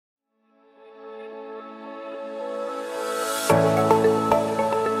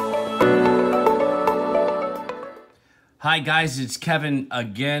Hi guys, it's Kevin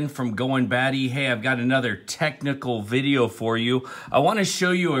again from Going Batty. Hey, I've got another technical video for you. I want to show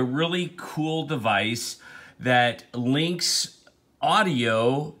you a really cool device that links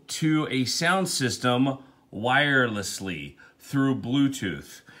audio to a sound system wirelessly through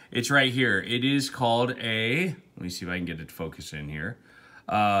Bluetooth. It's right here. It is called a, let me see if I can get it to focus in here,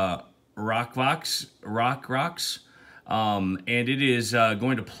 Rockvox, and it is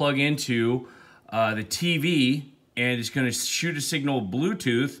going to plug into the TV, and it's going to shoot a signal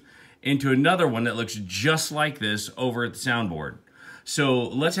Bluetooth into another one that looks just like this over at the soundboard. So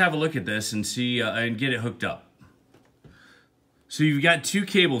let's have a look at this and see and get it hooked up. So you've got two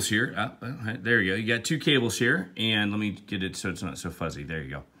cables here. There you go. You got two cables here, and let me get it so it's not so fuzzy. There you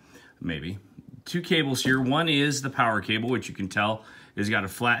go. Maybe. Two cables here. One is the power cable, which you can tell has got a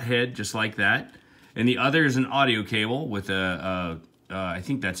flat head just like that. And the other is an audio cable with I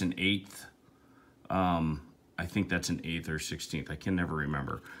think that's an 1/8. I think that's an 1/8 or 1/16. I can never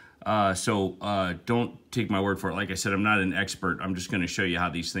remember. Don't take my word for it. Like I said, I'm not an expert. I'm just going to show you how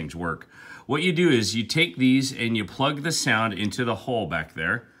these things work. What you do is you take these and you plug the sound into the hole back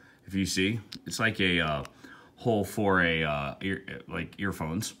there. If you see, it's like a hole for a like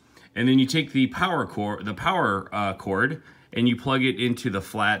earphones. And then you take the power cord, and you plug it into the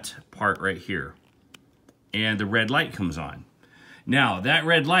flat part right here. And the red light comes on. Now, that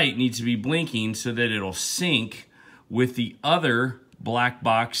red light needs to be blinking so that it'll sync with the other black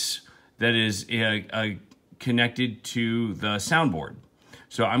box that is connected to the soundboard.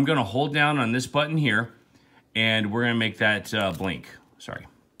 So I'm going to hold down on this button here, and we're going to make that blink. Sorry.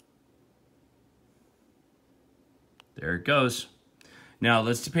 There it goes. Now,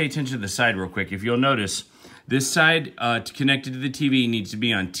 let's pay attention to the side real quick. If you'll notice, this side connected to the TV needs to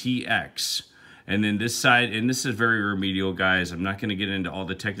be on TX. And then this side, and this is very remedial, guys. I'm not going to get into all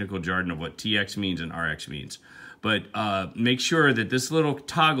the technical jargon of what TX means and RX means. But make sure that this little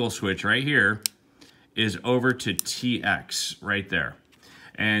toggle switch right here is over to TX right there.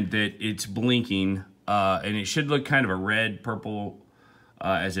 And that it's blinking, and it should look kind of a red, purple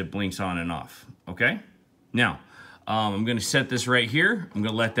as it blinks on and off. Okay? Now, I'm going to set this right here. I'm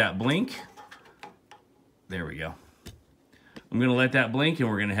going to let that blink. There we go. I'm going to let that blink, and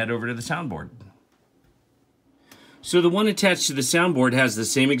we're going to head over to the soundboard. So the one attached to the soundboard has the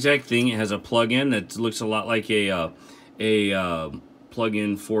same exact thing. It has a plug-in that looks a lot like a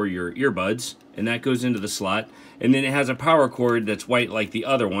plug-in for your earbuds, and that goes into the slot. And then it has a power cord that's white like the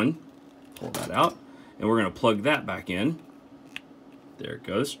other one. Pull that out, and we're going to plug that back in. There it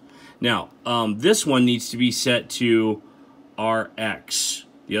goes. Now, this one needs to be set to RX.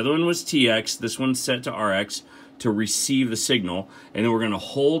 The other one was TX. This one's set to RX to receive the signal, and then we're going to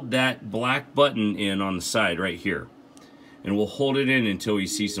hold that black button in on the side right here, and we'll hold it in until we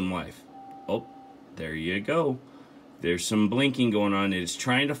see some life. Oh, there you go. There's some blinking going on. It's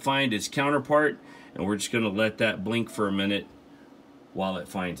trying to find its counterpart, and we're just going to let that blink for a minute while it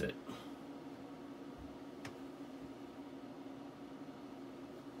finds it.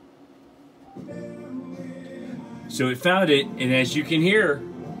 So it found it, and as you can hear,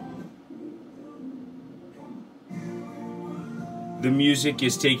 the music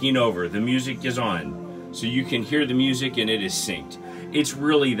is taking over. The music is on. So you can hear the music and it is synced. It's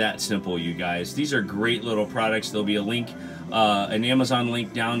really that simple, you guys. These are great little products. There'll be a link, an Amazon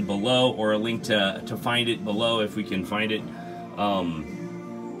link down below, or a link to find it below if we can find it.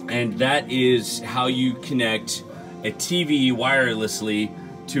 And that is how you connect a TV wirelessly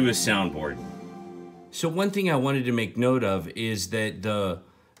to a soundboard. So one thing I wanted to make note of is that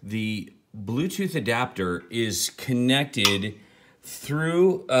the Bluetooth adapter is connected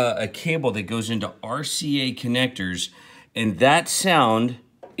through a cable that goes into RCA connectors, and that sound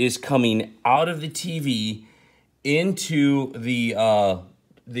is coming out of the TV into the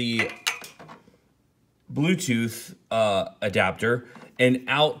Bluetooth adapter and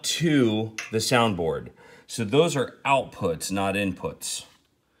out to the soundboard. So those are outputs, not inputs.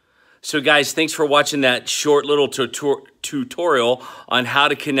 So guys, thanks for watching that short little tutorial on how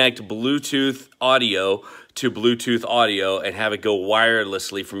to connect Bluetooth audio to Bluetooth audio and have it go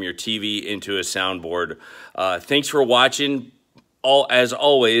wirelessly from your TV into a soundboard. Thanks for watching. As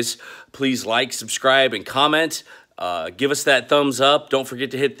always, please like, subscribe, and comment. Give us that thumbs up. Don't forget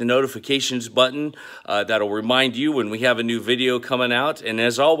to hit the notifications button. That'll remind you when we have a new video coming out. And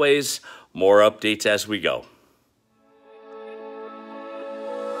as always, more updates as we go.